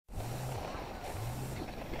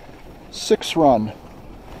6 run.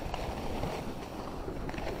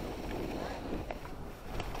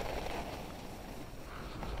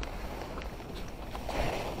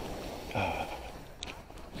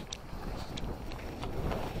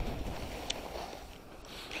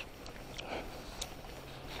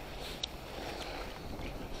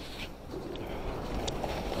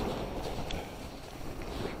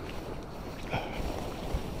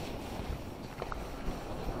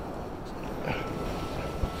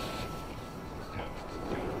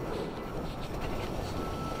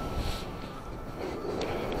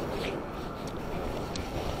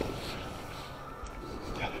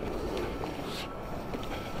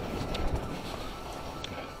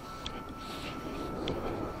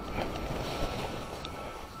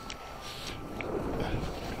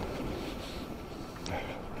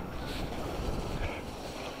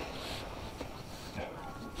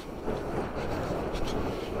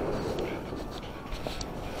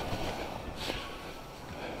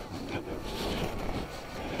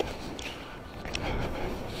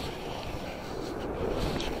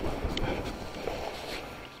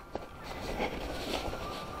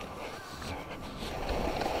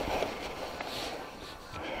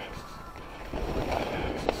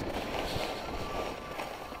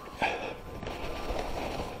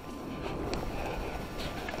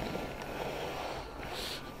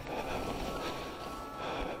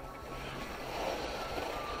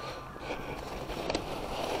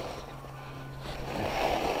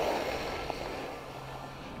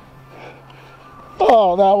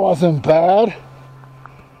 Oh, that wasn't bad.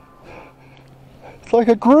 It's like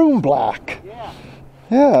a groom black. Yeah.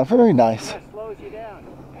 Yeah, very nice. That slows you down.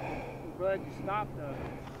 I'm glad you stopped though.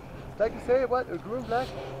 Like you say, what? A groom black?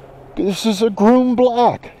 This is a groom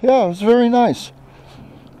black. Yeah, it's very nice.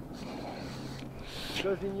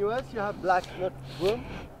 Because in US you have black, not groom.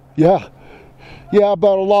 Yeah. Yeah,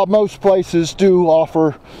 but most places do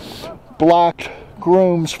offer black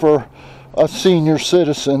grooms for us senior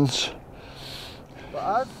citizens. For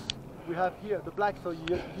us, we have here the black, so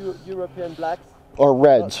European blacks Or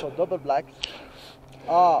reds. So double blacks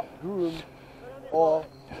are groomed or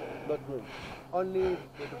not groomed. Only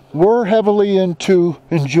We're heavily into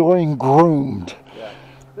enjoying groomed. yeah.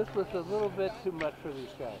 This was a little bit too much for these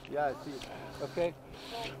guys. Yeah, I see. Okay?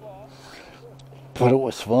 But it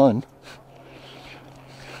was fun.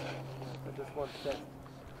 I just want to test.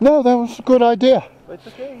 No, that was a good idea. But it's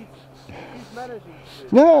okay. He's managing to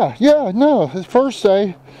do it. Yeah, yeah, no. His first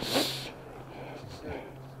day.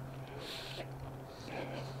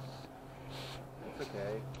 It's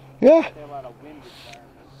okay. Yeah. A lot of wind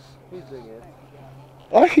requirements. He's doing it.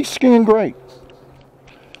 Oh, he's skiing great.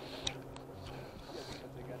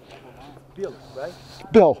 Built, right?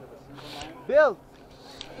 Bill. Built!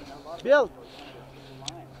 Built!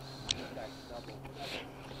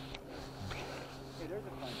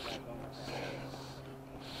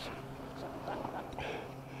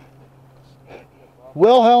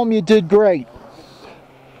 Wilhelm, you did great.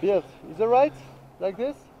 Built. Is it right? Like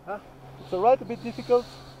this? Huh? It's alright, a bit difficult?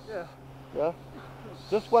 Yeah. Yeah.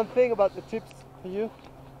 Just one thing about the tips for you.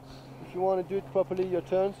 If you want to do it properly, your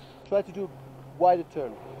turns, try to do wider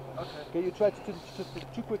turn. Okay, you try to do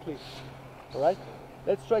it too quickly. Alright?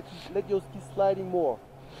 Let's try to let your ski sliding more.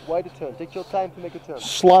 Wider turn. Take your time to make a turn.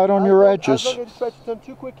 Slide on your As edges. long as you try to turn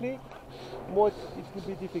too quickly, more it will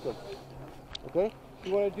be difficult. Okay?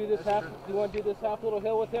 You want to do this half? Do you want to do this half little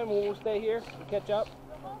hill with him, and we'll stay here and catch up?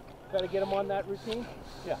 Try to get him on that routine.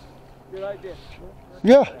 Yeah. Good idea.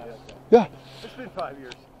 Yeah. Yeah. It's been 5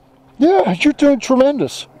 years. Yeah, you're doing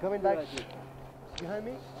tremendous. You coming back behind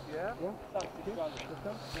me? Yeah. Yeah?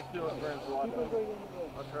 Just do it,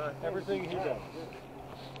 I'll try. Everything he does.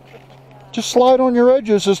 Just slide on your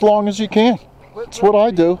edges as long as you can. That's what I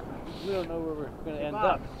do. We don't know where we're going to end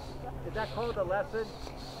up. Is that called a lesson?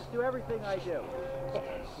 Just do everything I do.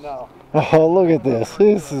 No. Oh, look at this.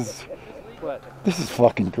 This is What?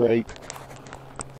 fucking great.